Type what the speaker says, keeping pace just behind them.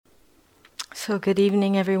So good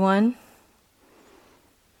evening, everyone.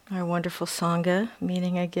 Our wonderful Sangha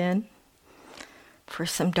meeting again for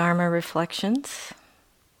some Dharma reflections.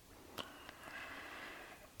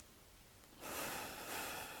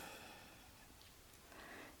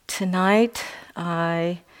 Tonight,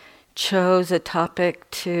 I chose a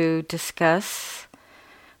topic to discuss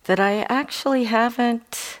that I actually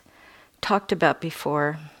haven't talked about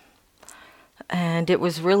before. And it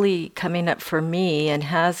was really coming up for me and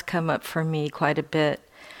has come up for me quite a bit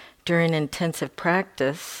during intensive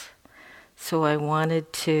practice. So I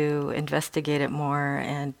wanted to investigate it more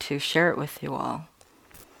and to share it with you all.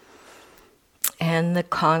 And the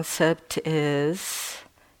concept is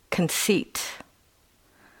conceit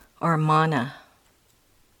or mana.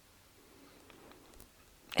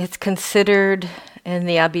 It's considered in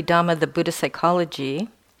the Abhidhamma, the Buddha psychology,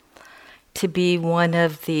 to be one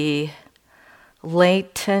of the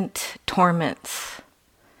latent torments,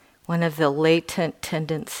 one of the latent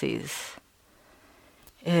tendencies.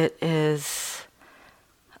 It is,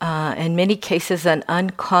 in many cases, an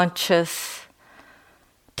unconscious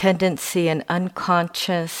tendency, an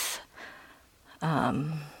unconscious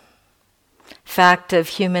fact of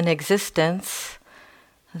human existence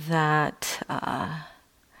that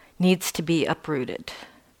needs to be uprooted.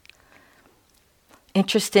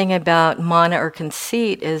 Interesting about mana or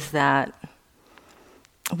conceit is that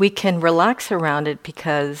we can relax around it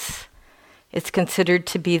because it's considered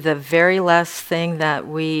to be the very last thing that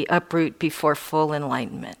we uproot before full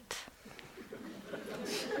enlightenment.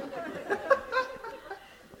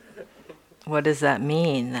 What does that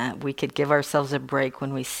mean? That we could give ourselves a break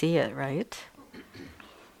when we see it, right?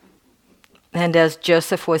 And as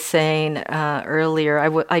Joseph was saying earlier,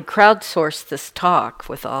 I crowdsourced this talk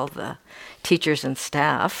with all the teachers and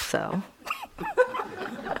staff, so...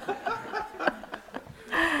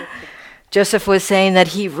 Joseph was saying that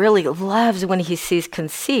he really loves when he sees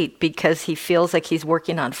conceit because he feels like he's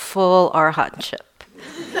working on full arhatship.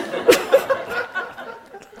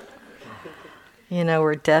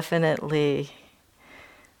 We're definitely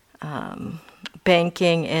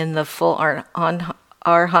banking in the full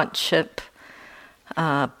arhatship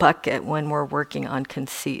bucket when we're working on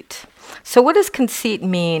conceit. So what does conceit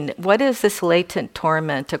mean? What is this latent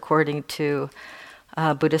torment according to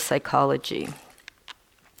Buddhist psychology?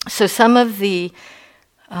 So some of the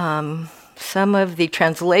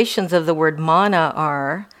translations of the word mana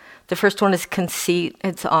are, the first one is conceit,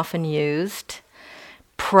 it's often used,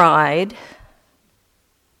 pride.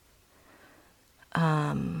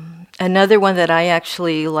 Another one that I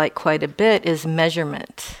actually like quite a bit is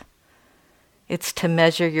measurement. It's to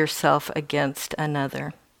measure yourself against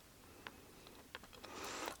another.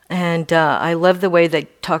 And I love the way they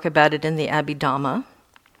talk about it in the Abhidhamma.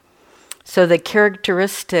 So the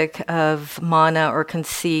characteristic of mana or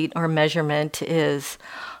conceit or measurement is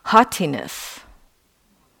haughtiness.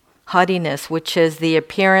 Haughtiness, which is the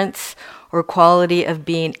appearance or quality of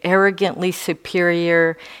being arrogantly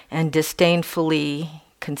superior and disdainfully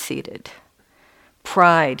conceited.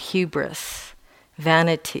 Pride, hubris,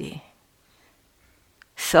 vanity,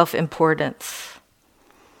 self-importance,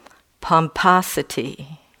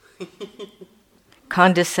 pomposity,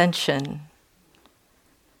 condescension,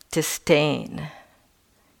 disdain,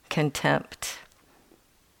 contempt.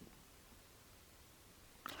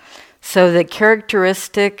 So the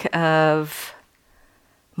characteristic of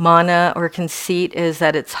mana or conceit is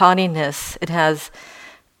that it's haughtiness. It has,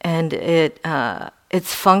 and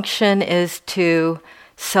its function is to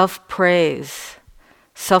self-praise,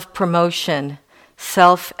 self-promotion,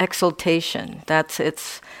 self-exaltation. That's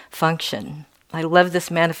its function. I love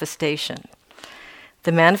this manifestation.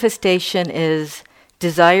 The manifestation is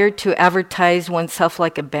desire to advertise oneself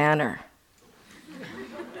like a banner.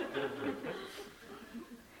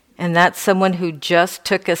 And that's someone who just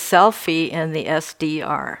took a selfie in the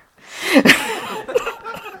SDR.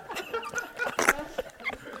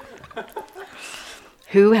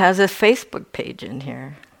 Who has a Facebook page in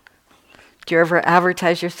here? Do you ever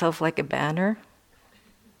advertise yourself like a banner?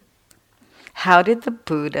 How did the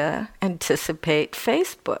Buddha anticipate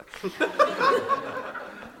Facebook?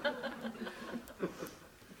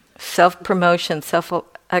 Self-promotion,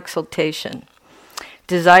 self-exaltation.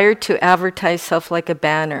 Desire to advertise self like a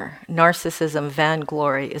banner. Narcissism,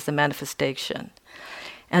 vainglory is the manifestation.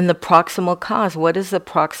 And the proximal cause. What is the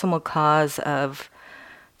proximal cause of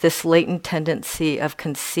this latent tendency of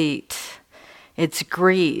conceit? It's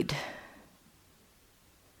greed.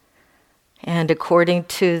 And according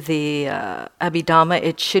to the Abhidhamma,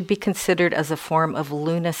 it should be considered as a form of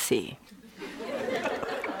lunacy.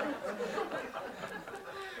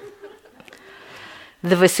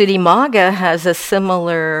 The Visuddhimagga has a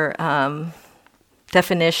similar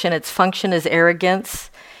definition, its function is arrogance.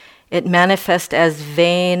 It manifests as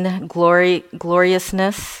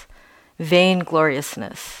gloriousness.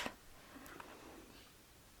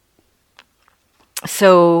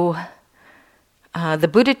 So the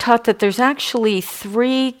Buddha taught that there's actually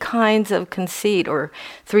 3 kinds of conceit, or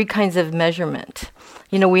 3 kinds of measurement.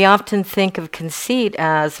 We often think of conceit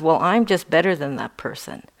as, well, I'm just better than that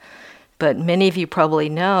person. But many of you probably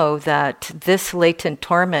know that this latent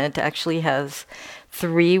torment actually has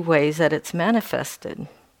 3 ways that it's manifested.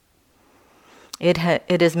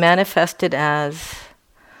 It is manifested as,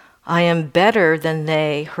 I am better than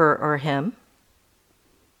they, her, or him.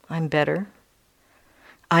 I'm better.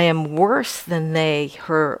 I am worse than they,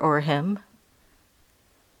 her, or him.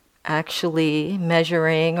 Actually,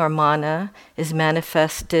 measuring or mana is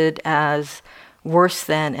manifested as worse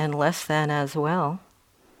than and less than as well.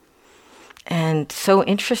 And so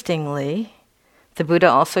interestingly, the Buddha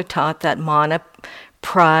also taught that mana,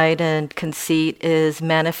 pride, and conceit is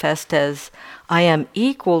manifest as I am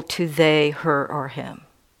equal to they, her, or him.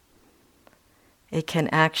 It can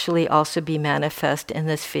actually also be manifest in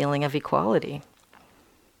this feeling of equality.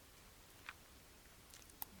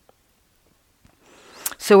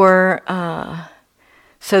 So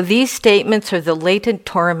these statements are the latent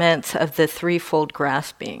torments of the threefold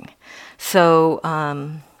grasping. So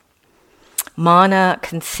mana,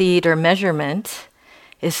 conceit, or measurement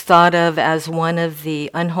is thought of as one of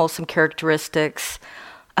the unwholesome characteristics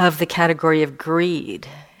of the category of greed.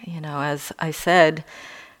 As I said,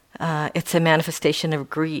 it's a manifestation of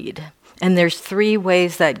greed. And there's 3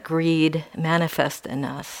 ways that greed manifests in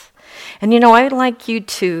us. And I'd like you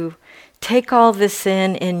to take all this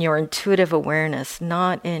in your intuitive awareness,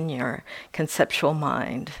 not in your conceptual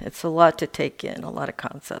mind. It's a lot to take in, a lot of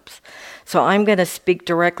concepts. So I'm going to speak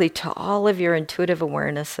directly to all of your intuitive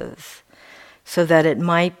awarenesses so that it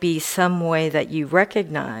might be some way that you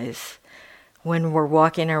recognize when we're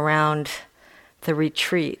walking around the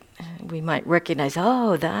retreat. We might recognize,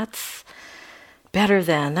 oh, that's better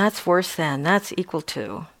than, that's worse than, that's equal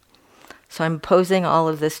to. So I'm posing all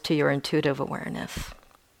of this to your intuitive awareness.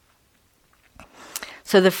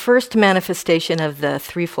 So the first manifestation of the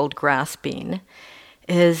threefold grasping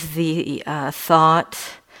is the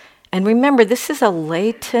thought. And remember, this is a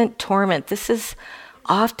latent torment. This is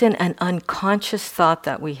often an unconscious thought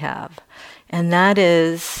that we have. And that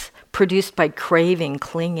is produced by craving,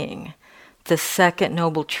 clinging, the second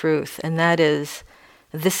noble truth. And that is,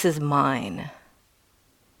 this is mine.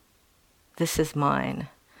 This is mine,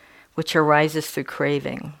 which arises through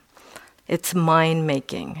craving. It's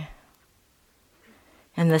mind-making.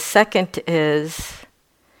 And the second is,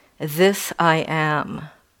 this I am.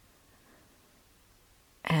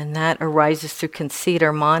 And that arises through conceit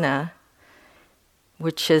or mana,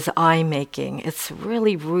 which is I-making. It's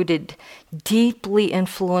really rooted, deeply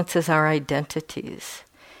influences our identities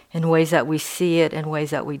in ways that we see it and ways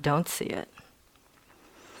that we don't see it.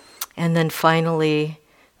 And then finally,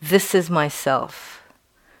 this is myself,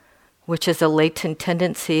 which is a latent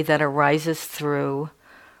tendency that arises through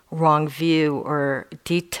wrong view or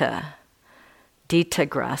dita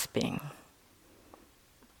grasping.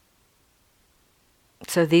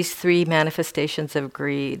 So these 3 manifestations of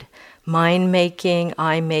greed, mind-making,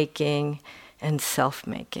 I-making, and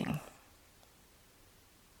self-making.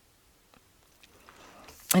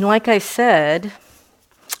 And like I said,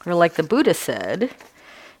 or like the Buddha said,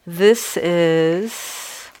 this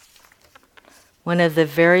is one of the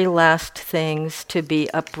very last things to be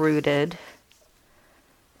uprooted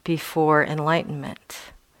before enlightenment.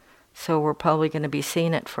 So we're probably going to be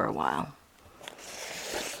seeing it for a while.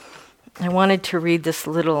 I wanted to read this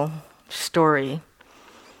little story,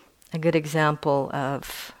 a good example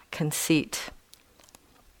of conceit.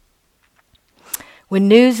 When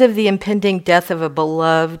news of the impending death of a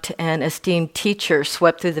beloved and esteemed teacher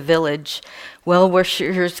swept through the village,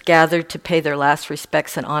 well-wishers gathered to pay their last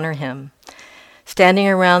respects and honor him. Standing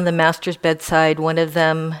around the master's bedside, one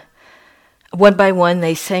by one,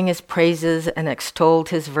 they sang his praises and extolled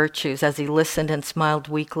his virtues as he listened and smiled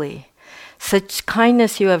weakly. "Such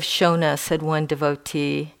kindness you have shown us," said one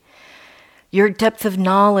devotee. "Your depth of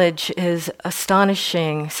knowledge is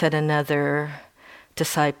astonishing," said another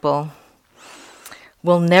disciple.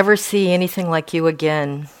 "We'll never see anything like you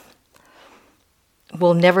again.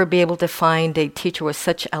 We'll never be able to find a teacher with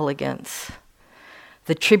such elegance."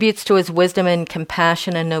 The tributes to his wisdom and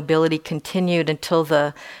compassion and nobility continued until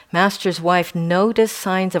the master's wife noticed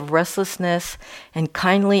signs of restlessness and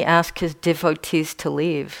kindly asked his devotees to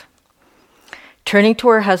leave. Turning to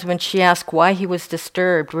her husband, she asked why he was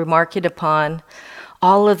disturbed, remarking upon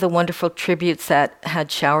all of the wonderful tributes that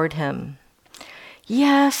had showered him.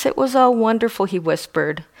 Yes, it was all wonderful, he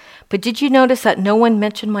whispered. But did you notice that no one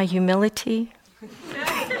mentioned my humility?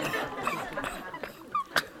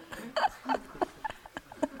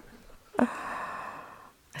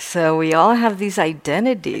 So we all have these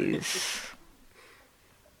identities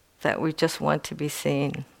that we just want to be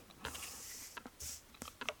seen.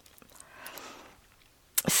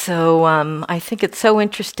 So I think it's so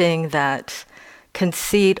interesting that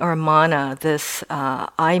conceit or mana, this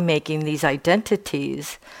I-making, these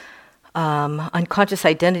identities, unconscious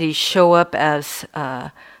identities show up as,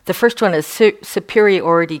 the first one is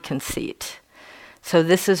superiority conceit. So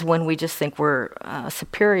this is when we just think we're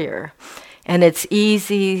superior. And it's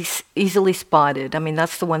easily spotted. I mean,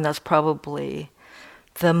 that's the one that's probably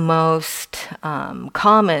the most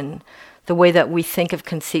common, the way that we think of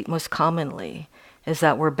conceit most commonly is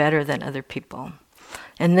that we're better than other people.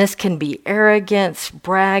 And this can be arrogance,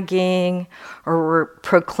 bragging, or we're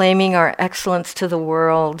proclaiming our excellence to the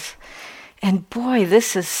world. And boy,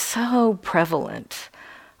 this is so prevalent.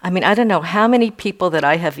 I mean, I don't know how many people that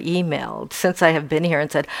I have emailed since I have been here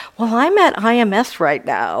and said, well, I'm at IMS right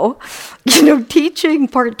now, teaching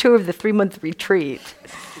part 2 of the 3-month retreat.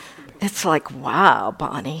 It's like, wow,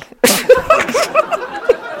 Bonnie.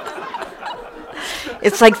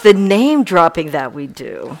 It's like the name dropping that we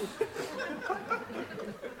do.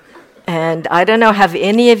 And I don't know, have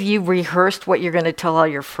any of you rehearsed what you're going to tell all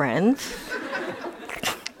your friends?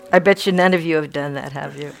 I bet you none of you have done that,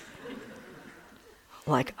 have you?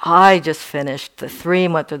 Like, I just finished the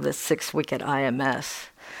 3-month or the 6-week at IMS,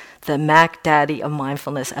 the Mac Daddy of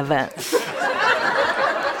mindfulness events.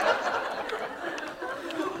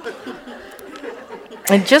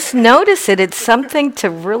 And just notice it. It's something to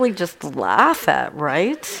really just laugh at,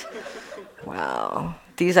 right? Wow.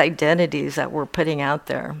 These identities that we're putting out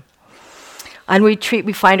there. On retreat,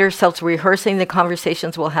 we find ourselves rehearsing the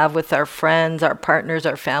conversations we'll have with our friends, our partners,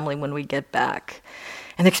 our family when we get back.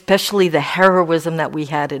 And especially the heroism that we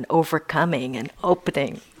had in overcoming and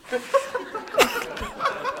opening.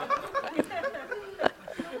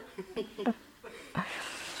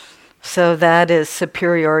 So that is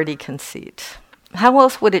superiority conceit. How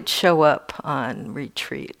else would it show up on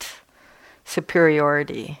retreat?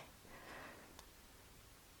 Superiority.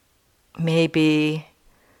 Maybe,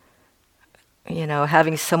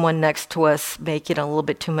 having someone next to us making a little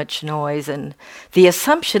bit too much noise, and the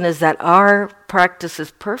assumption is that our practice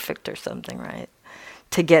is perfect or something, right?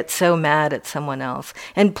 To get so mad at someone else.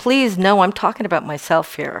 And please know, I'm talking about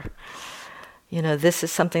myself here. This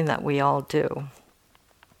is something that we all do.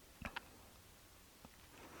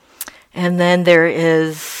 And then there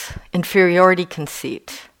is inferiority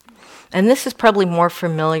conceit. And this is probably more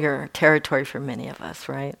familiar territory for many of us,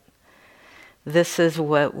 right? This is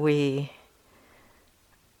what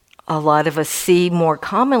a lot of us see more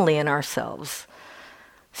commonly in ourselves.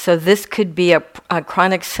 So this could be a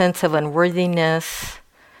chronic sense of unworthiness.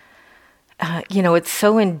 It's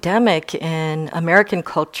so endemic in American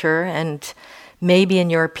culture and maybe in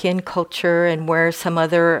European culture, and where some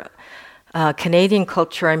other Canadian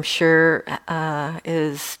culture, I'm sure,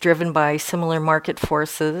 is driven by similar market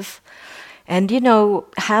forces. And,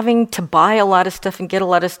 having to buy a lot of stuff and get a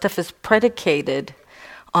lot of stuff is predicated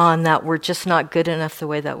on that we're just not good enough the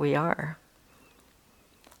way that we are.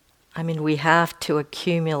 I mean, we have to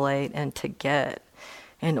accumulate and to get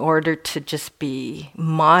in order to just be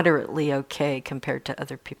moderately okay compared to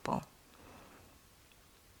other people.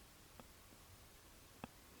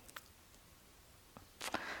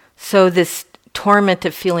 So this torment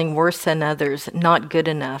of feeling worse than others, not good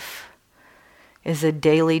enough, is a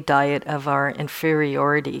daily diet of our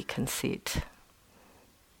inferiority conceit.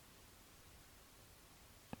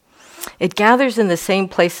 It gathers in the same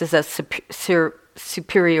places as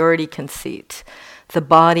superiority conceit, the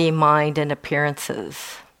body, mind, and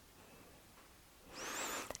appearances.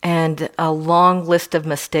 And a long list of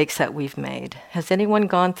mistakes that we've made. Has anyone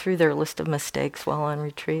gone through their list of mistakes while on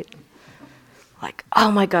retreat? Like, oh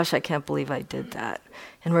my gosh, I can't believe I did that.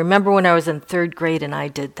 And remember when I was in 3rd grade and I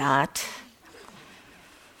did that?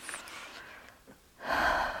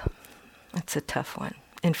 It's a tough one.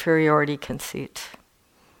 Inferiority conceit.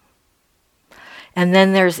 And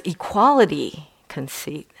then there's equality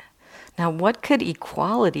conceit. Now, what could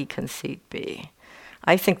equality conceit be?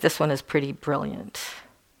 I think this one is pretty brilliant.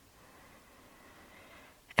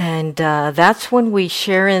 And that's when we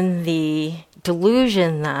share in the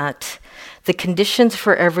delusion that the conditions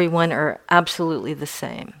for everyone are absolutely the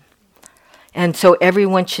same. And so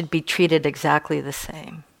everyone should be treated exactly the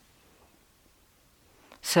same.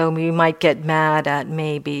 So we might get mad at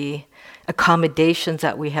maybe accommodations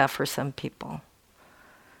that we have for some people.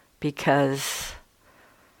 Because,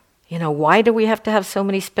 Why do we have to have so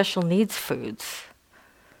many special needs foods?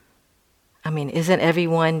 I mean, isn't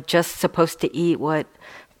everyone just supposed to eat what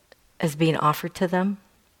is being offered to them?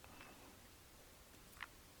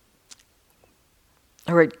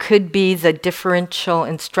 Or it could be the differential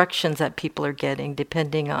instructions that people are getting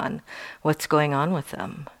depending on what's going on with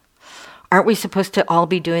them. Aren't we supposed to all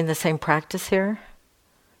be doing the same practice here?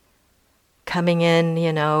 Coming in,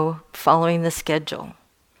 following the schedule.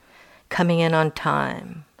 Coming in on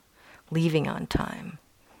time. Leaving on time.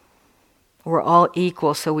 We're all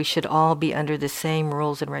equal, so we should all be under the same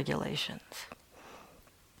rules and regulations.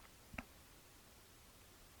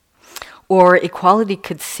 Or equality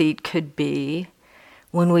conceit could be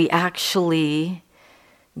when we actually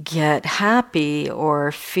get happy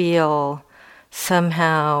or feel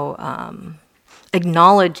somehow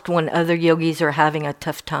acknowledged when other yogis are having a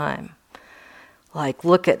tough time. Like,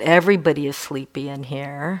 look at everybody is sleepy in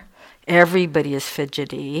here. Everybody is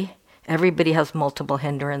fidgety. Everybody has multiple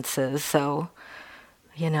hindrances. So,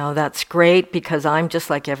 that's great because I'm just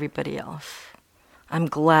like everybody else. I'm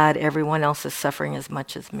glad everyone else is suffering as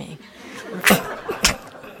much as me.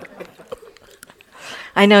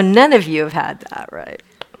 I know none of you have had that, right?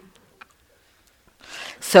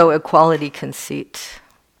 So equality conceit.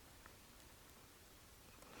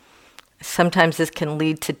 Sometimes this can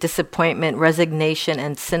lead to disappointment, resignation,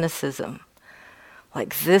 and cynicism.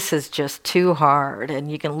 Like, this is just too hard,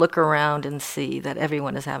 and you can look around and see that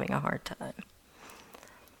everyone is having a hard time.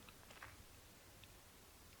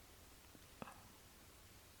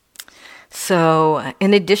 So,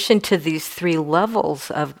 in addition to these three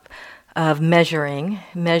levels of measuring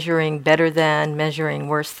better than, measuring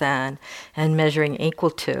worse than, and measuring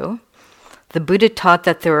equal to, the Buddha taught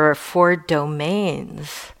that there are 4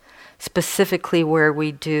 domains, specifically where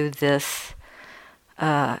we do this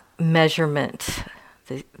measurement,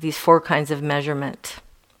 these 4 kinds of measurement.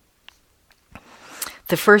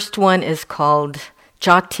 The first one is called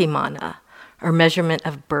jatimana, or measurement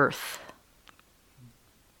of birth.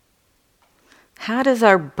 How does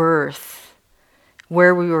our birth,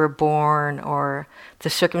 where we were born, or the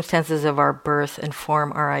circumstances of our birth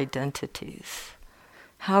inform our identities?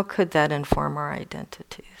 How could that inform our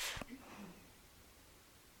identities?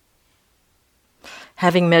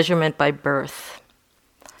 Having measurement by birth.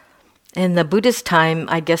 In the Buddhist time,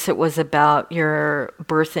 I guess it was about your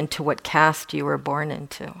birth into what caste you were born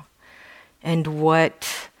into, and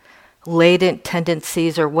what latent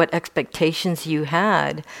tendencies or what expectations you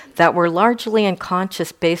had that were largely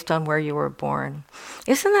unconscious based on where you were born.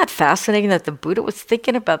 Isn't that fascinating that the Buddha was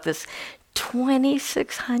thinking about this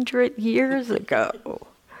 2,600 years ago?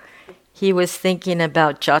 He was thinking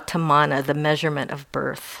about jatamana, the measurement of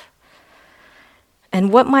birth.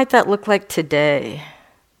 And what might that look like today?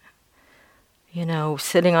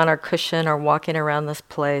 Sitting on our cushion or walking around this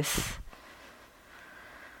place.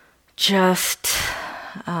 Just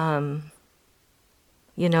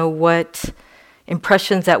what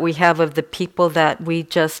impressions that we have of the people that we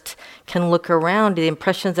just can look around, the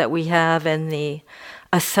impressions that we have and the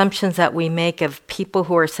assumptions that we make of people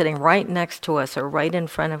who are sitting right next to us or right in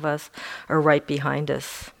front of us or right behind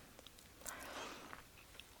us.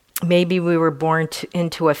 Maybe we were born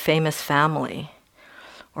into a famous family,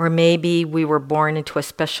 or maybe we were born into a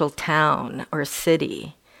special town or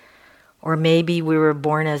city, or maybe we were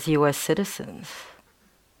born as U.S. citizens.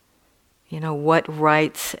 What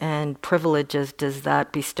rights and privileges does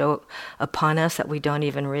that bestow upon us that we don't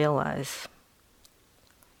even realize?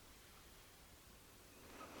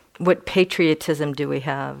 What patriotism do we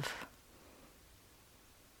have?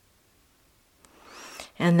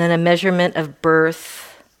 And then a measurement of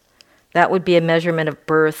birth, that would be a measurement of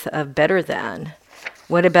birth of better than.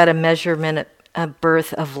 What about a measurement of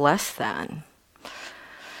birth of less than?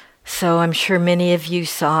 So I'm sure many of you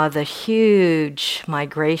saw the huge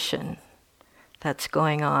migration that's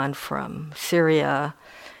going on from Syria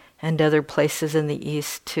and other places in the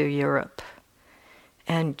East to Europe.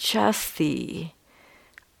 And just the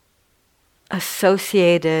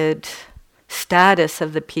associated status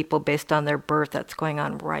of the people based on their birth that's going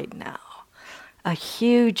on right now. A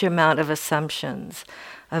huge amount of assumptions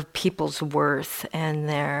of people's worth and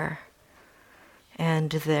their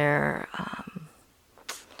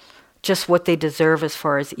just what they deserve as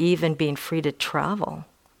far as even being free to travel.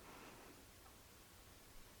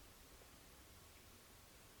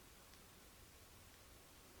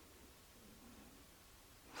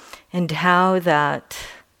 And how that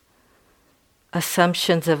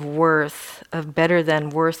assumptions of worth, of better than,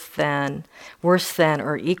 worse than,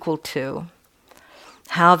 or equal to,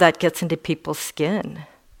 how that gets into people's skin.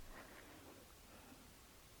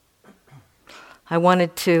 I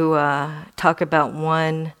wanted to talk about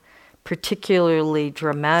one particularly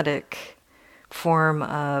dramatic form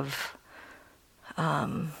of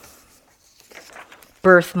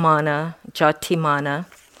birth mana, jati mana,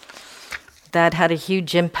 that had a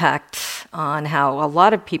huge impact on how a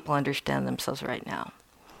lot of people understand themselves right now.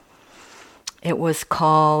 It was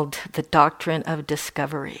called the doctrine of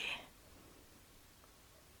discovery.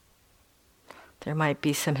 There might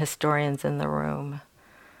be some historians in the room.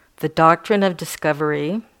 The doctrine of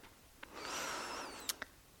discovery.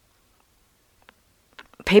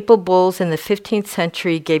 Papal bulls in the 15th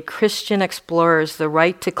century gave Christian explorers the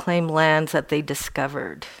right to claim lands that they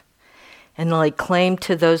discovered and lay claim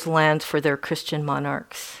to those lands for their Christian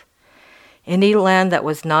monarchs. Any land that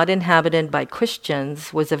was not inhabited by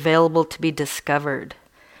Christians was available to be discovered,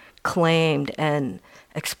 claimed, and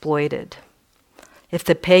exploited. If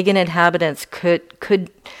the pagan inhabitants could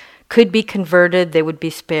be converted, they would be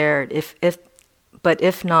spared. But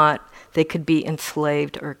if not, they could be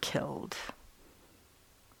enslaved or killed.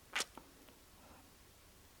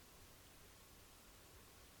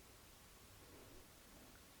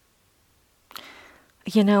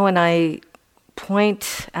 And I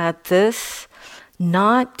point at this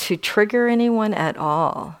not to trigger anyone at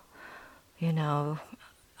all.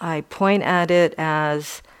 I point at it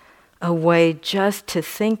as a way just to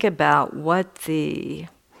think about what the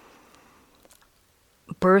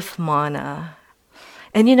birth mana.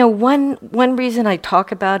 And one reason I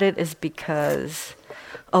talk about it is because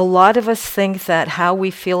a lot of us think that how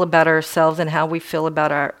we feel about ourselves and how we feel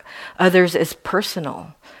about our others is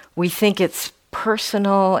personal. We think it's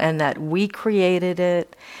personal and that we created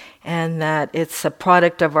it and that it's a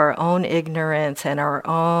product of our own ignorance and our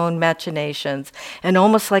own machinations, and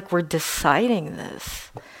almost like we're deciding this.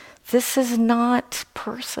 This is not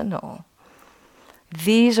personal.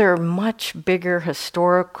 These are much bigger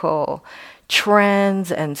historical trends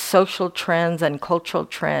and social trends and cultural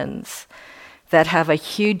trends that have a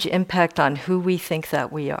huge impact on who we think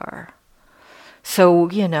that we are. So,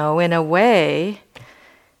 in a way,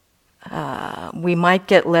 we might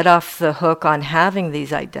get let off the hook on having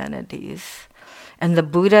these identities. And the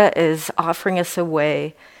Buddha is offering us a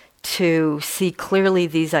way to see clearly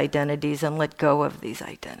these identities and let go of these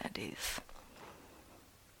identities.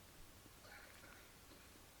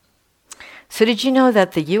 So did you know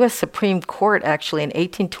that the U.S. Supreme Court actually in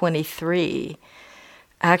 1823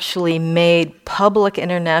 actually made public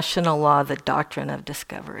international law the doctrine of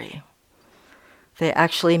discovery? They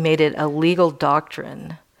actually made it a legal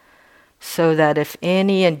doctrine so that if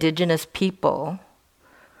any indigenous people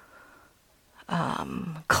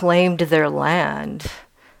claimed their land,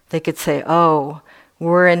 they could say, oh,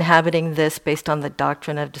 we're inhabiting this based on the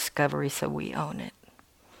doctrine of discovery, so we own it.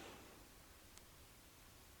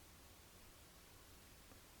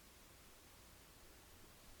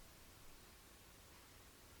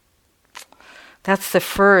 That's the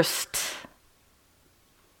first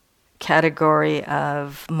category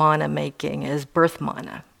of mana making, is birth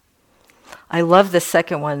mana. I love the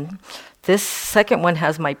second one. This second one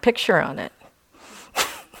has my picture on it.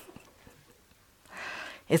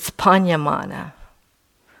 It's panyamana,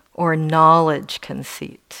 or knowledge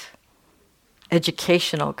conceit,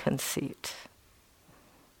 educational conceit.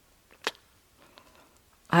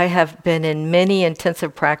 I have been in many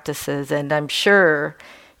intensive practices, and I'm sure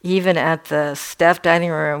even at the staff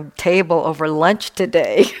dining room table over lunch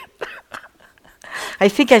today, I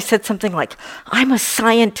think I said something like, I'm a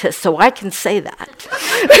scientist, so I can say that.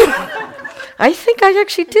 I think I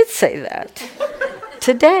actually did say that.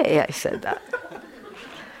 Today I said that.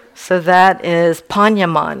 So that is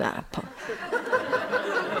panyamana.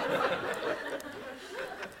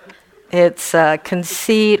 It's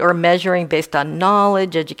conceit or measuring based on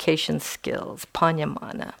knowledge, education, skills,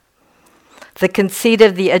 panyamana. The conceit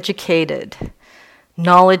of the educated.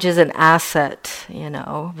 Knowledge is an asset,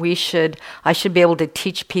 I should be able to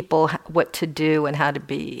teach people what to do and how to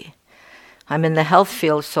be. I'm in the health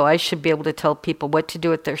field, so I should be able to tell people what to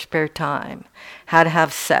do with their spare time, how to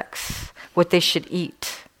have sex, what they should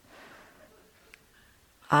eat.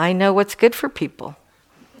 I know what's good for people.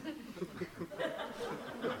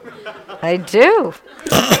 I do.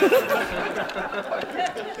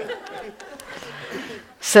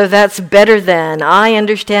 So that's better than, I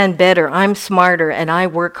understand better, I'm smarter, and I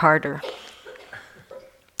work harder.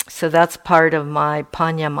 So that's part of my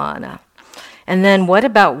panyamana. And then what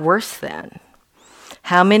about worse than?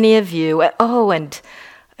 How many of you,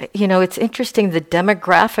 it's interesting, the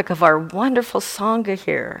demographic of our wonderful Sangha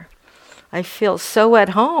here. I feel so at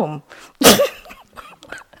home.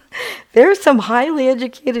 There are some highly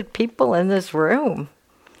educated people in this room.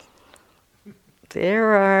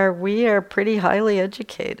 We are pretty highly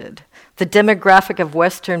educated. The demographic of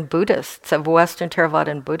Western Buddhists, of Western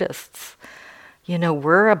Theravadan Buddhists,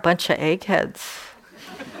 we're a bunch of eggheads.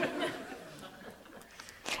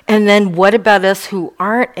 And then what about us who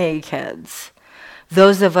aren't eggheads?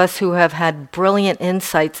 Those of us who have had brilliant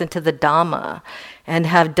insights into the Dhamma and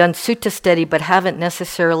have done sutta study but haven't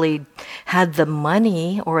necessarily had the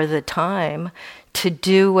money or the time to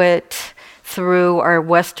do it through our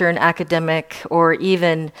Western academic or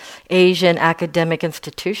even Asian academic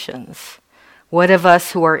institutions. What of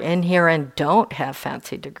us who are in here and don't have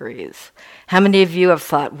fancy degrees? How many of you have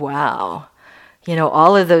thought, wow,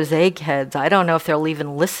 all of those eggheads, I don't know if they'll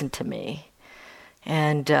even listen to me.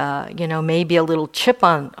 And, maybe a little chip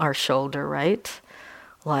on our shoulder, right?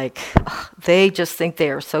 Like, they just think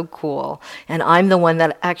they are so cool. And I'm the one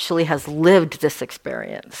that actually has lived this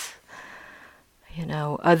experience.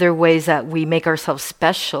 Other ways that we make ourselves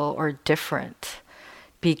special or different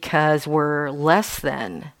because we're less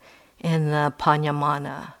than in the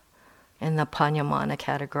Panyamana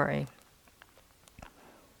category.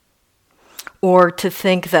 Or to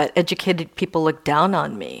think that educated people look down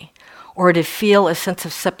on me, or to feel a sense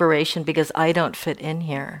of separation because I don't fit in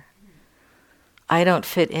here. I don't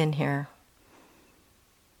fit in here.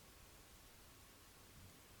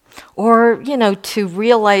 Or, to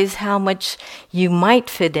realize how much you might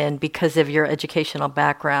fit in because of your educational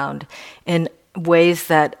background in ways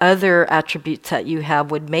that other attributes that you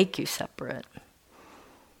have would make you separate.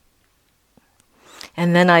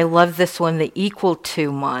 And then I love this one, the equal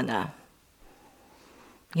to mana.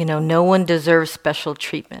 No one deserves special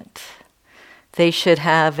treatment. They should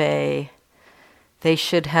have a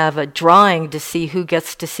drawing to see who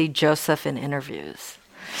gets to see Joseph in interviews.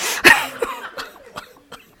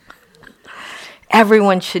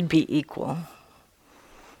 Everyone should be equal.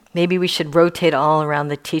 Maybe we should rotate all around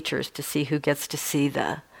the teachers to see who gets to see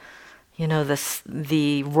the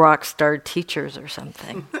rock star teachers or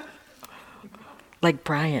something. Like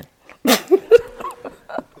Brian.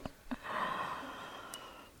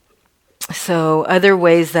 So other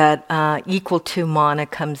ways that equal to mana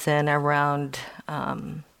comes in around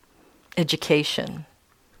education.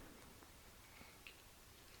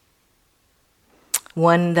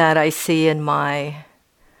 One that I see in my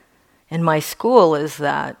school is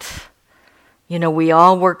that, we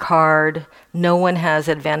all work hard, no one has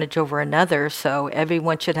advantage over another, so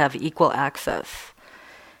everyone should have equal access.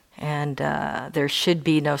 And there should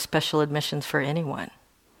be no special admissions for anyone.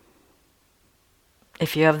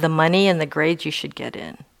 If you have the money and the grades, you should get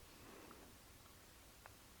in.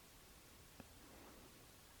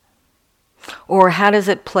 Or how does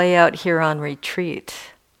it play out here on retreat?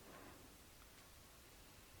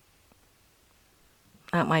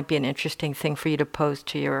 That might be an interesting thing for you to pose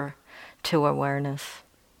to awareness.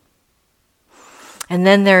 And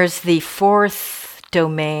then there's the fourth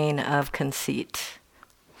domain of conceit,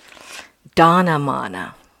 dana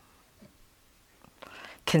mana,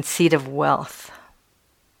 conceit of wealth.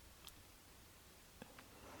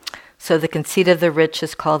 So the conceit of the rich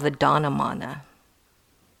is called the dana mana.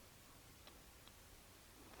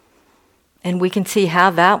 And we can see how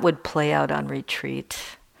that would play out on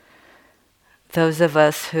retreat. Those of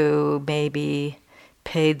us who maybe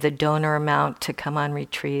paid the donor amount to come on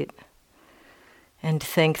retreat and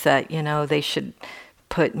think that, they should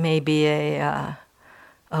put maybe a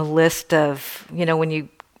list of, when you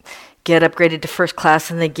get upgraded to first class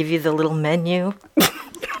and they give you the little menu.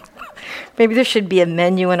 Maybe there should be a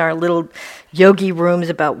menu in our little yogi rooms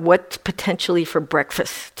about what's potentially for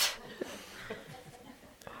breakfast.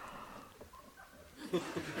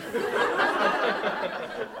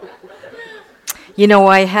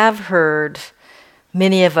 I have heard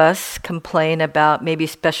many of us complain about maybe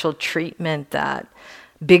special treatment that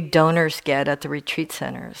big donors get at the retreat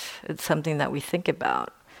centers. It's something that we think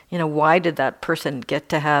about. Why did that person get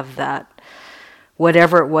to have that,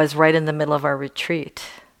 whatever it was, right in the middle of our retreat?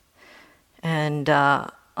 And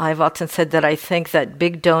I've often said that I think that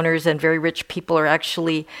big donors and very rich people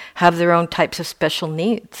have their own types of special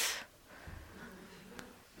needs.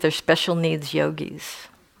 They're special needs yogis.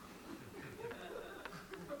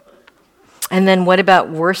 And then what about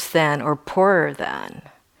worse than or poorer than?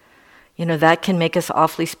 That can make us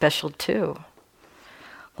awfully special too.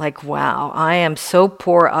 Like, wow, I am so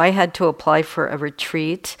poor, I had to apply for a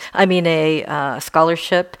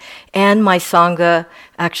scholarship, and my Sangha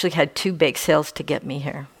actually had 2 bake sales to get me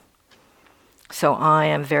here. So I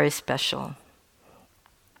am very special.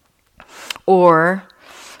 Or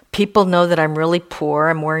people know that I'm really poor,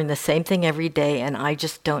 I'm wearing the same thing every day, and I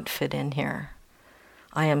just don't fit in here.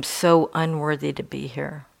 I am so unworthy to be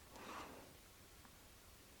here.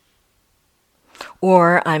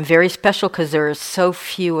 Or I'm very special because there are so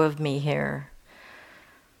few of me here.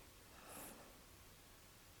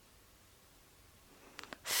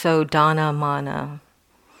 So dana mana,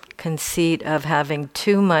 conceit of having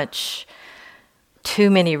too many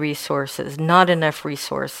resources, not enough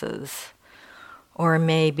resources. Or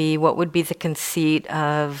maybe what would be the conceit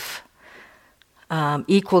of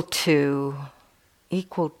equal to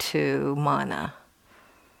mana.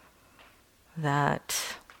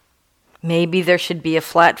 That maybe there should be a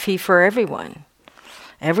flat fee for everyone.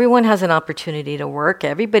 Everyone has an opportunity to work.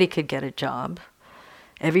 Everybody could get a job.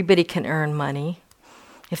 Everybody can earn money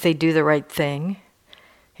if they do the right thing,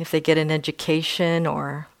 if they get an education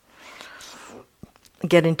or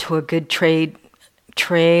get into a good trade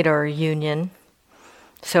or union.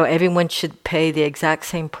 So everyone should pay the exact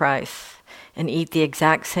same price and eat the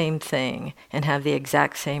exact same thing and have the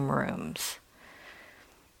exact same rooms.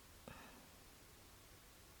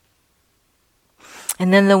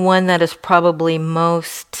 And then the one that is probably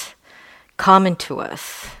most common to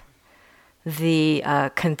us, the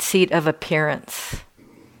conceit of appearance.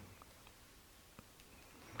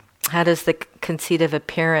 How does the conceit of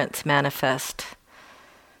appearance manifest?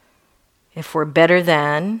 If we're better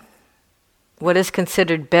than, what is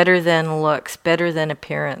considered better than looks, better than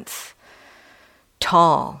appearance?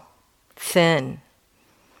 Tall, thin,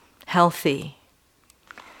 healthy,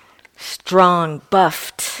 strong,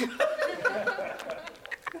 buffed,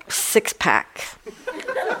 six-pack.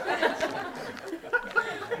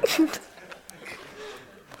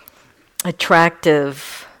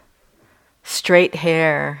 Attractive, straight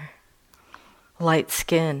hair, light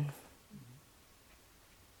skin.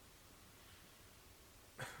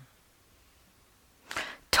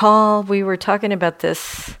 Tall, we were talking about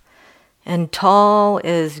this, and tall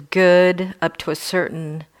is good up to a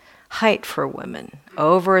certain height for women.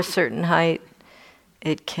 Over a certain height,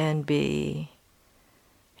 it can be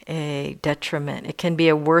a detriment. It can be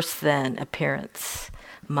a worse than appearance,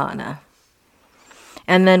 mana.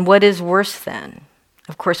 And then what is worse than?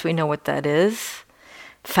 Of course, we know what that is.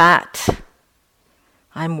 Fat.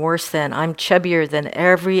 I'm worse than. I'm chubbier than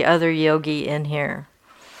every other yogi in here.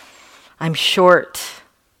 I'm short.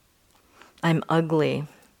 I'm ugly.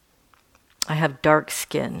 I have dark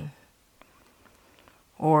skin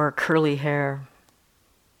or curly hair.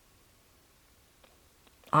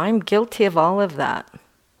 I'm guilty of all of that.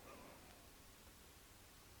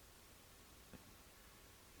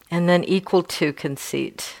 And then equal to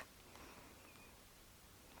conceit.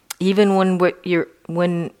 Even when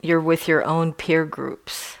you're with your own peer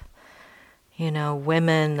groups,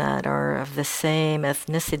 women that are of the same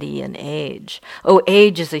ethnicity and age. Oh,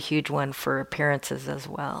 age is a huge one for appearances as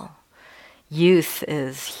well. Youth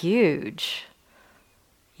is huge.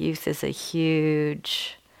 Youth is a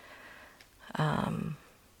huge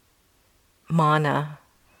mana.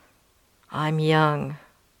 I'm young.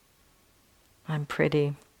 I'm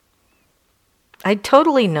pretty. I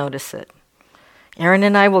totally notice it. Erin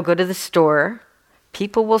and I will go to the store.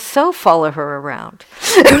 People will so follow her around.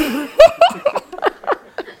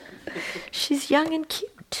 She's young and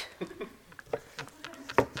cute.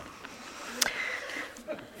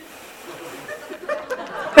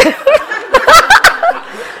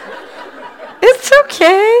 It's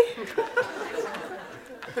okay.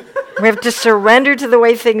 We have to surrender to the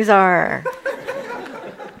way things are.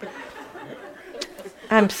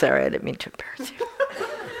 I'm sorry, I didn't mean to embarrass you.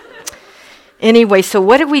 Anyway, so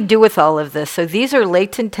what do we do with all of this? So these are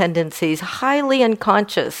latent tendencies, highly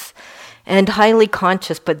unconscious and highly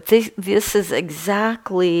conscious, but this is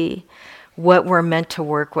exactly what we're meant to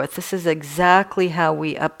work with. This is exactly how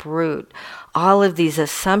we uproot all of these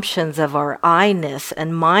assumptions of our I-ness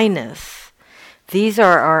and my-ness. These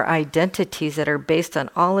are our identities that are based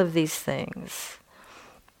on all of these things.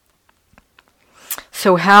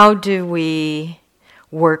 So how do we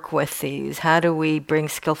work with these? How do we bring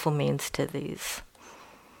skillful means to these?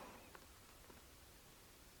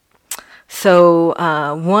 So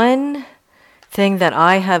one thing that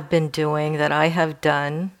I have been doing, that I have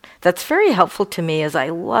done, that's very helpful to me is I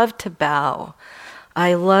love to bow.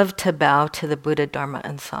 I love to bow to the Buddha, Dharma,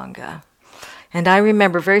 and Sangha. And I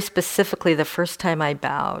remember very specifically the first time I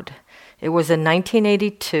bowed. It was in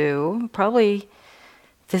 1982, probably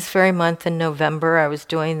this very month in November. I was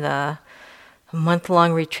doing the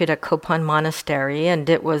month-long retreat at Kopan Monastery, and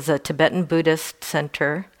it was a Tibetan Buddhist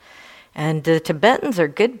center. And the Tibetans are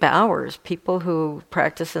good bowers, people who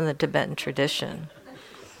practice in the Tibetan tradition.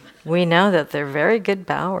 We know that they're very good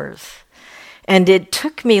bowers. And it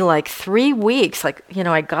took me like 3 weeks.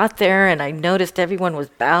 I got there and I noticed everyone was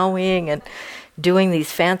bowing and doing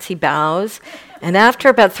these fancy bows. And after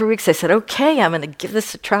about 3 weeks, I said, okay, I'm going to give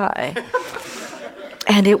this a try.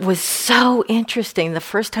 And it was so interesting. The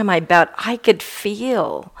first time I bowed, I could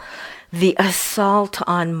feel the assault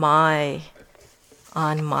on my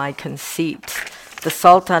conceit, the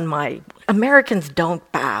assault on my, Americans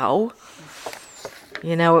don't bow.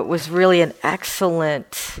 You know, it was really an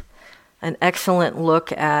excellent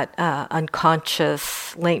look at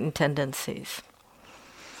unconscious latent tendencies.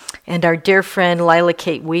 And our dear friend Lila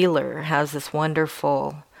Kate Wheeler has this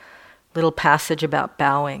wonderful little passage about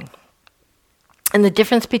bowing and the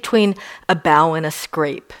difference between a bow and a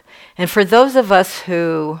scrape. And for those of us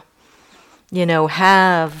who, you know,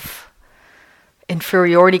 have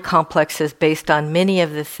inferiority complexes based on many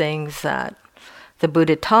of the things that the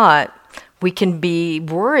Buddha taught, we can be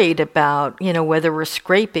worried about, you know, whether we're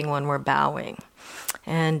scraping when we're bowing.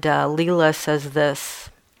 And Leela says this: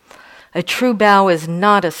 a true bow is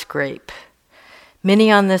not a scrape.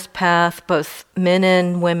 Many on this path, both men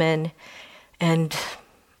and women, and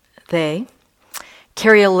they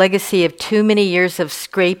carry a legacy of too many years of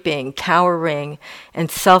scraping, cowering, and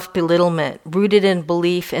self-belittlement, rooted in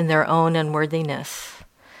belief in their own unworthiness.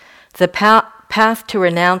 The path to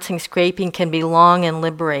renouncing scraping can be long and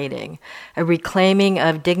liberating, a reclaiming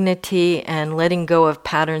of dignity and letting go of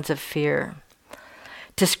patterns of fear.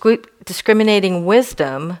 Discriminating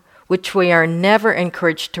wisdom, which we are never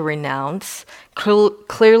encouraged to renounce,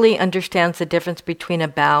 clearly understands the difference between a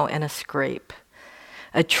bow and a scrape.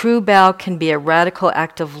 A true bow can be a radical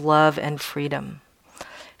act of love and freedom.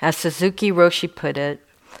 As Suzuki Roshi put it,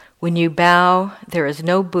 when you bow, there is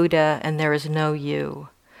no Buddha and there is no you.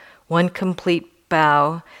 One complete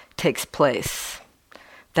bow takes place.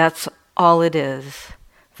 That's all it is.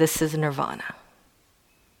 This is nirvana.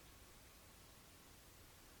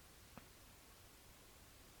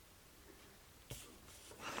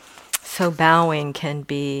 So bowing can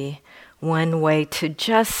be one way to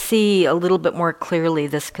just see a little bit more clearly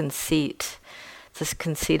this conceit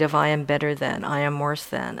of I am better than, I am worse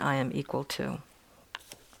than, I am equal to.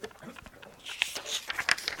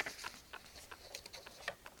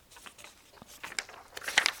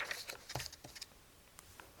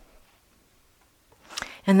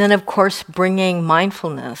 And then, of course, bringing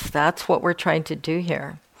mindfulness. That's what we're trying to do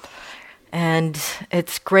here. And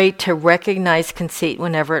it's great to recognize conceit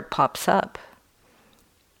whenever it pops up.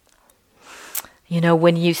 You know,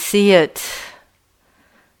 when you see it,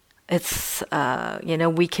 it's, you know,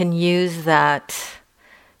 we can use that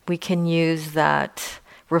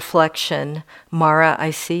reflection, Mara,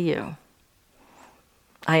 I see you.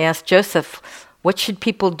 I asked Joseph, what should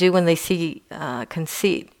people do when they see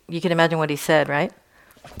conceit? You can imagine what he said, right?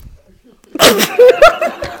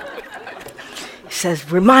 He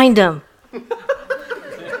says, remind them.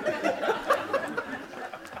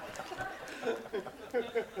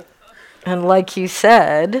 And like you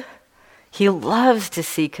said, he loves to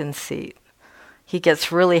see conceit. He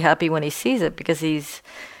gets really happy when he sees it because he's,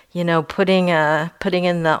 you know, putting in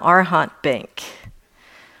the Arhat bank.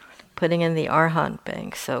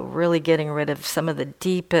 So really getting rid of some of the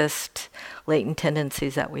deepest latent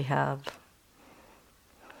tendencies that we have.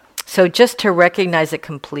 So just to recognize it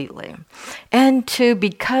completely. And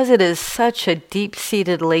because it is such a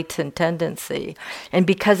deep-seated latent tendency, and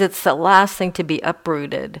because it's the last thing to be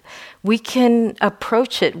uprooted, we can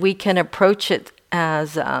approach it. We can approach it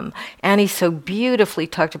as Annie so beautifully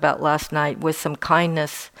talked about last night, with some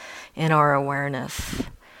kindness in our awareness.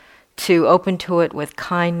 To open to it with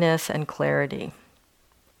kindness and clarity.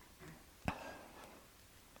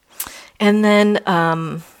 And then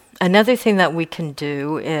another thing that we can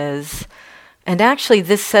do is, and actually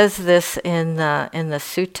this says this in the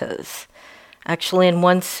suttas. Actually, in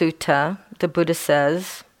one sutta, the Buddha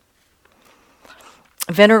says,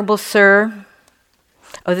 Venerable Sir,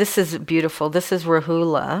 oh, this is beautiful. This is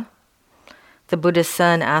Rahula, the Buddha's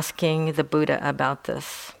son, asking the Buddha about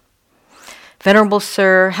this. Venerable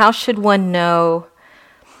Sir, how should one know,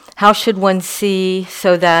 how should one see,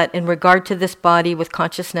 so that in regard to this body with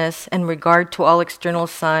consciousness, in regard to all external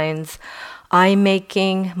signs,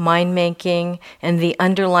 I-making, mind-making, and the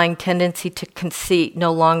underlying tendency to conceit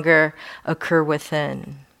no longer occur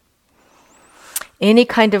within? Any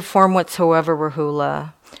kind of form whatsoever,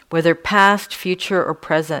 Rahula, whether past, future, or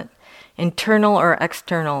present, internal or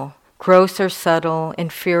external, gross or subtle,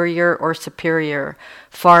 inferior or superior,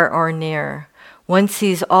 far or near, one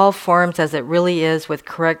sees all forms as it really is with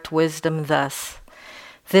correct wisdom thus: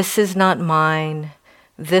 this is not mine,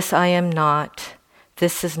 this I am not,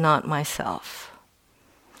 this is not myself.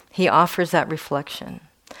 He offers that reflection.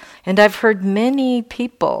 And I've heard many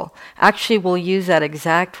people actually will use that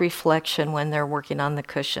exact reflection when they're working on the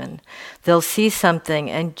cushion. They'll see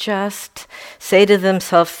something and just say to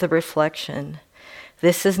themselves the reflection: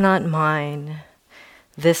 this is not mine,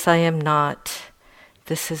 This I am not.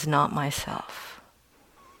 This is not myself.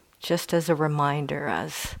 Just as a reminder,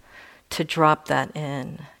 as to drop that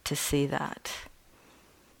in, to see that.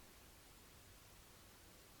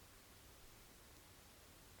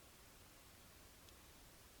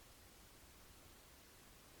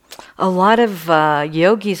 A lot of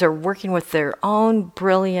yogis are working with their own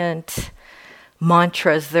brilliant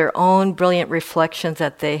mantras, their own brilliant reflections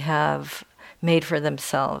that they have made for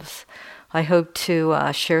themselves. I hope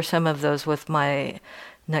to share some of those with my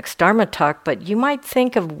next Dharma talk, but you might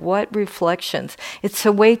think of what reflections. It's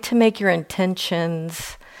a way to make your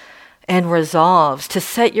intentions and resolves, to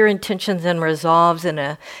set your intentions and resolves in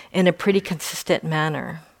a pretty consistent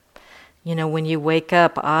manner. You know, when you wake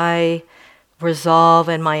up, I resolve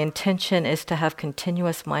and my intention is to have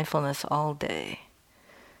continuous mindfulness all day.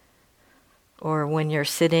 Or when you're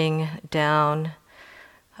sitting down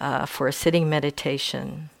for a sitting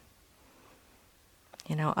meditation,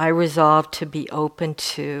 you know, I resolve to be open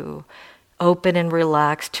and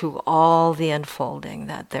relaxed to all the unfolding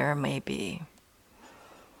that there may be,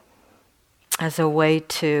 as a way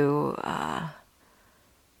to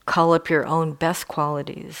call up your own best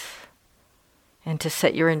qualities and to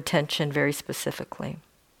set your intention very specifically.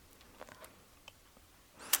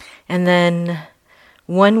 And then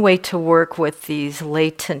one way to work with these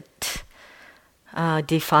latent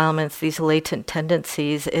defilements, these latent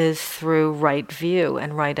tendencies, is through right view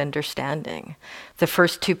and right understanding. The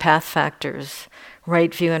first two path factors,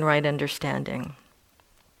 right view and right understanding.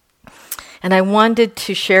 And I wanted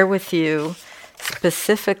to share with you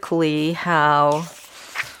specifically how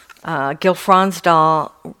Gil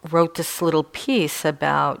Fronsdal wrote this little piece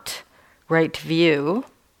about right view.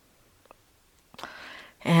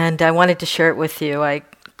 And I wanted to share it with you. I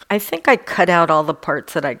think I cut out all the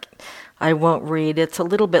parts that I won't read. It's a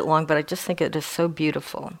little bit long, but I just think it is so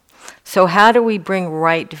beautiful. So how do we bring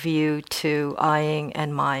right view to eyeing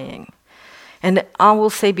and mying? And I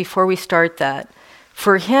will say before we start that,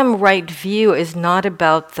 for him, right view is not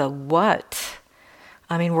about the what.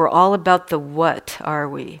 I mean, we're all about the what are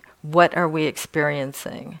we? What are we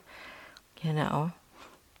experiencing? You know,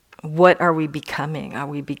 what are we becoming? Are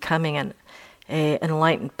we becoming an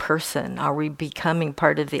enlightened person? Are we becoming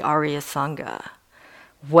part of the Arya Sangha?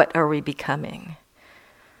 What are we becoming?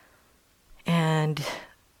 And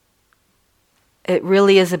it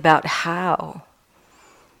really is about how.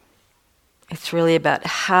 It's really about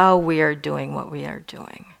how we are doing what we are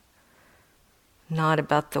doing. Not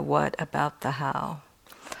about the what, about the how.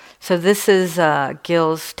 So this is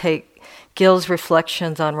Gil's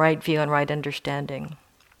reflections on right view and right understanding.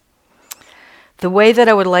 The way that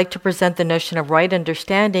I would like to present the notion of right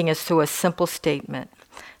understanding is through a simple statement.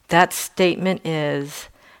 That statement is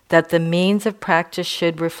that the means of practice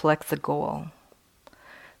should reflect the goal.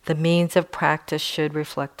 The means of practice should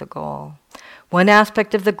reflect the goal. One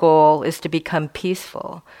aspect of the goal is to become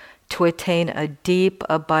peaceful, to attain a deep,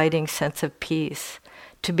 abiding sense of peace,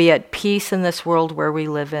 to be at peace in this world where we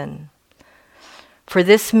live in. For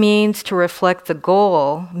this means to reflect the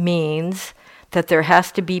goal means that there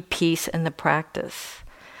has to be peace in the practice.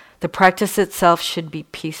 The practice itself should be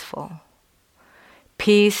peaceful.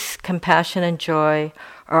 Peace, compassion, and joy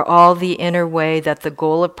are all the inner way that the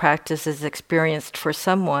goal of practice is experienced for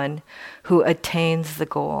someone who attains the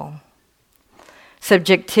goal.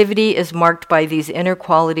 Subjectivity is marked by these inner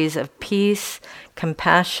qualities of peace,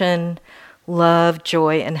 compassion, love,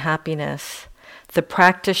 joy, and happiness. The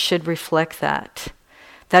practice should reflect that.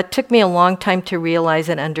 That took me a long time to realize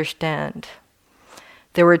and understand.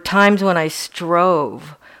 There were times when I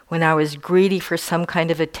strove, when I was greedy for some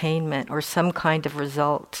kind of attainment or some kind of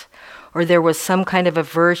result, or there was some kind of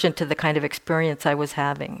aversion to the kind of experience I was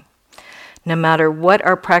having. No matter what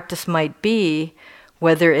our practice might be,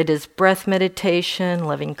 whether it is breath meditation,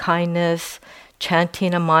 loving kindness,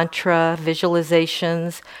 chanting a mantra,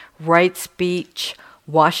 visualizations, right speech,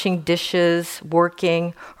 washing dishes,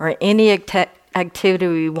 working, or any activity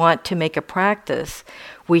we want to make a practice,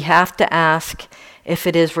 we have to ask if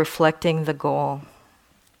it is reflecting the goal.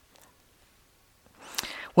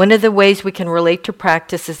 One of the ways we can relate to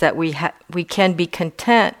practice is that we can be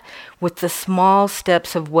content with the small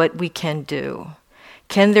steps of what we can do.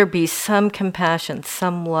 Can there be some compassion,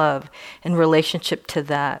 some love in relationship to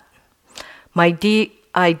that? My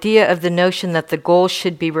idea of the notion that the goal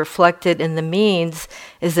should be reflected in the means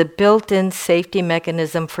is a built-in safety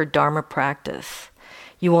mechanism for Dharma practice.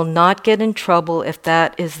 You will not get in trouble if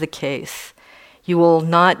that is the case. You will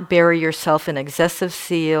not bury yourself in excessive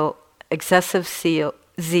zeal,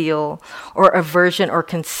 or aversion or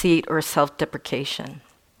conceit or self-deprecation.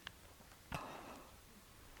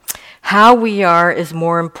 How we are is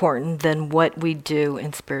more important than what we do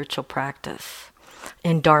in spiritual practice,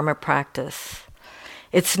 in Dharma practice.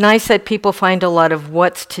 It's nice that people find a lot of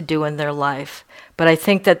what's to do in their life, but I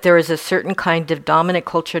think that there is a certain kind of dominant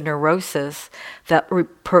culture neurosis that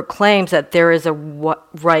proclaims that there is a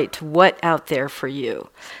right what out there for you,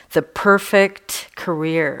 the perfect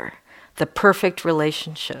career, the perfect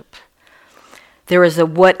relationship. There is a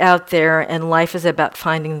what out there, and life is about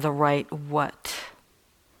finding the right what.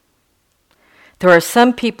 There are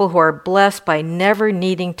some people who are blessed by never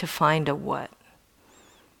needing to find a what.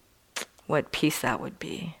 What peace that would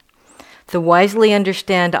be. The wisely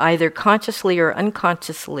understand either consciously or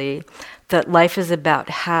unconsciously that life is about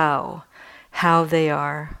how they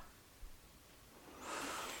are.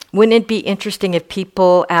 Wouldn't it be interesting if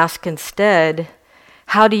people ask instead,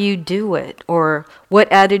 how do you do it? Or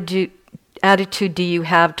what attitude do you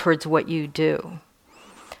have towards what you do?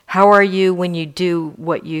 How are you when you do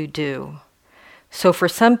what you do? So for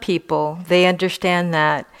some people, they understand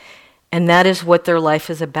that, and that is what their life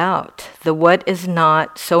is about. The what is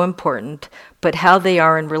not so important, but how they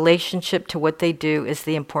are in relationship to what they do is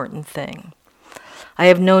the important thing. I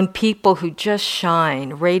have known people who just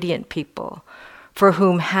shine, radiant people, for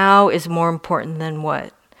whom how is more important than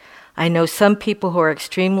what. I know some people who are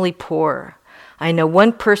extremely poor. I know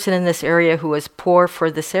one person in this area who is poor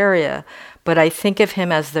for this area, but I think of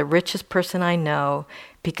him as the richest person I know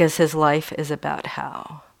because his life is about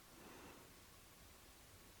how.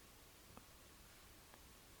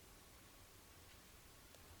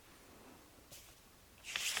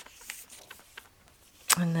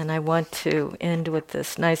 And then I want to end with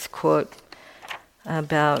this nice quote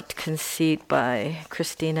about Conceit by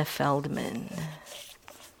Christina Feldman.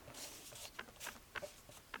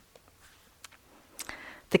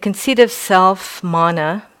 The conceit of self,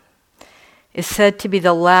 mana, is said to be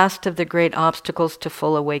the last of the great obstacles to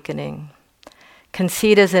full awakening.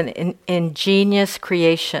 Conceit is an ingenious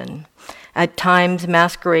creation, at times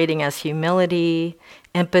masquerading as humility,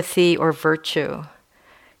 empathy, or virtue.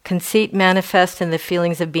 Conceit manifests in the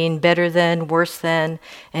feelings of being better than, worse than,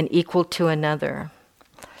 and equal to another.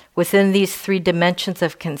 Within these three dimensions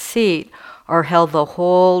of conceit are held the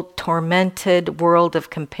whole tormented world of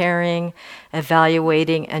comparing,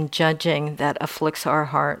 evaluating, and judging that afflicts our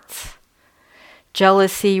hearts.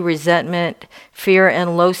 Jealousy, resentment, fear,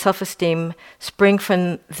 and low self-esteem spring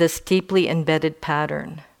from this deeply embedded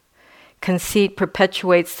pattern. Conceit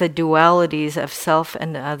perpetuates the dualities of self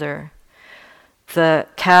and other, the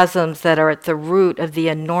chasms that are at the root of the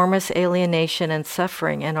enormous alienation and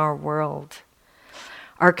suffering in our world.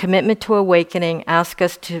 Our commitment to awakening asks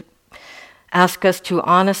us to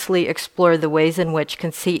honestly explore the ways in which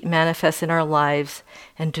conceit manifests in our lives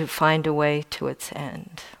and to find a way to its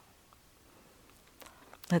end.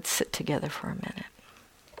 Let's sit together for a minute.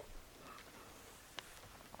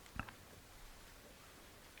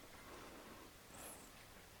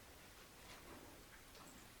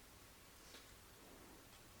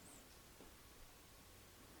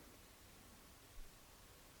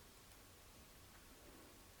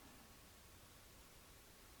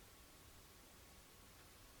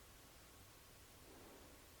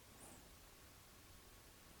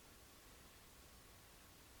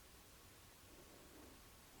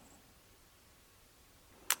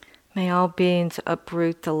 May all beings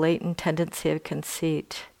uproot the latent tendency of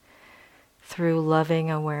conceit through loving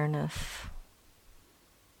awareness.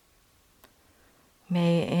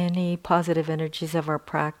 May any positive energies of our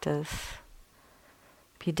practice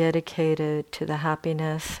be dedicated to the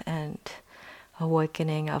happiness and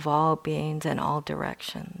awakening of all beings in all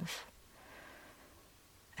directions,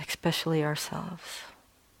 especially ourselves.